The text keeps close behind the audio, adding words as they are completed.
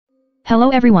Hello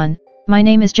everyone, my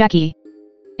name is Jakiy.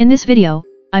 In this video,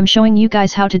 I'm showing you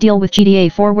guys how to deal with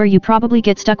GTA 4 where you probably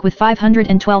get stuck with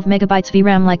 512 MB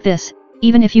VRAM like this,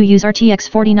 even if you use RTX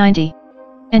 4090.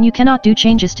 And you cannot do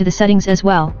changes to the settings as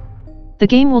well. The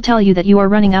game will tell you that you are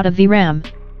running out of VRAM.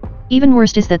 Even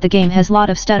worst is that the game has lot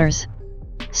of stutters.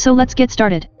 So let's get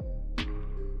started.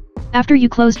 After you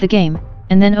close the game,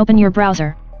 and then open your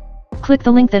browser. Click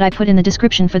the link that I put in the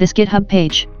description for this GitHub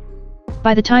page.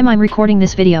 By the time I'm recording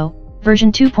this video,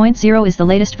 version 2.0 is the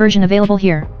latest version available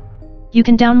here. You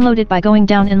can download it by going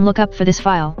down and look up for this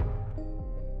file.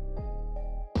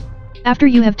 After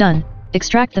you have done,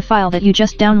 extract the file that you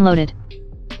just downloaded.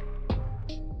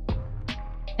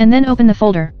 And then open the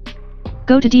folder.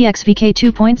 Go to dxgi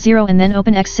 2.0 and then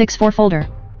open x64 folder.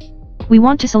 We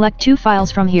want to select two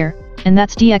files from here, and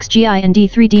that's dxgi and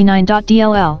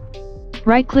d3d9.dll.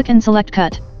 Right-click and select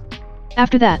Cut.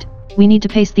 After that, we need to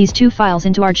paste these two files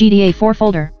into our GTA 4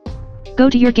 folder. Go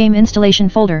to your game installation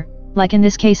folder, like in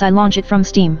this case I launch it from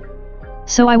Steam.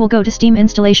 So I will go to Steam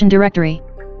installation directory.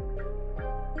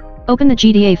 Open the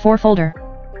GTA 4 folder.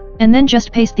 And then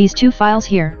just paste these two files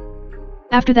here.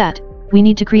 After that, we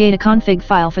need to create a config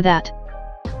file for that.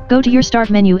 Go to your start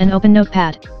menu and open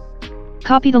Notepad.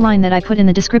 Copy the line that I put in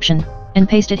the description, and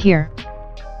paste it here.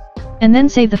 And then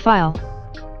save the file.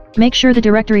 Make sure the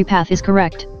directory path is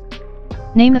correct.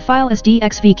 Name the file as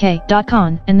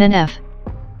dxvk.con and then f.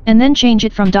 And then change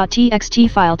it from .txt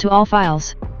file to all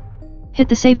files. Hit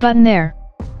the save button there.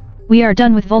 We are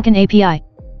done with Vulkan API.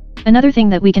 Another thing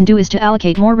that we can do is to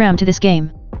allocate more RAM to this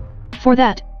game. For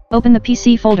that, open the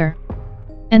PC folder.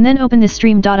 And then open this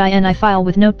stream.ini file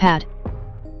with Notepad.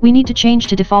 We need to change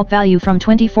to default value from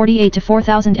 2048 to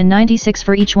 4096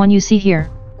 for each one you see here.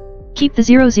 Keep the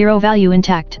 00 value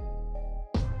intact.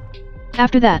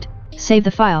 After that, save the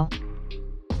file.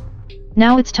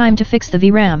 Now it's time to fix the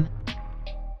VRAM.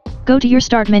 Go to your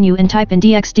start menu and type in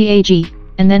dxgi,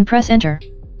 and then press enter.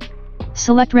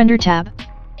 Select render tab.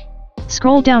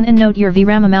 Scroll down and note your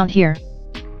VRAM amount here.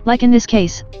 Like in this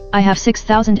case, I have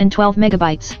 6012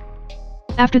 megabytes.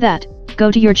 After that,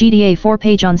 go to your GTA 4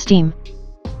 page on Steam.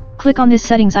 Click on this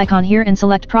settings icon here and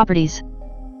select properties.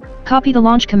 Copy the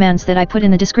launch commands that I put in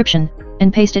the description,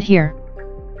 and paste it here.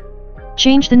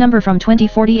 Change the number from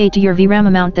 2048 to your VRAM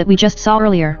amount that we just saw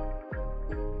earlier.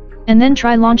 And then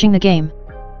try launching the game.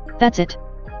 That's it.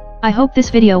 I hope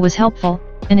this video was helpful,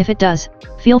 and if it does,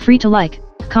 feel free to like,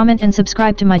 comment and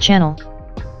subscribe to my channel.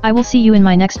 I will see you in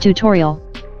my next tutorial.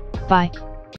 Bye.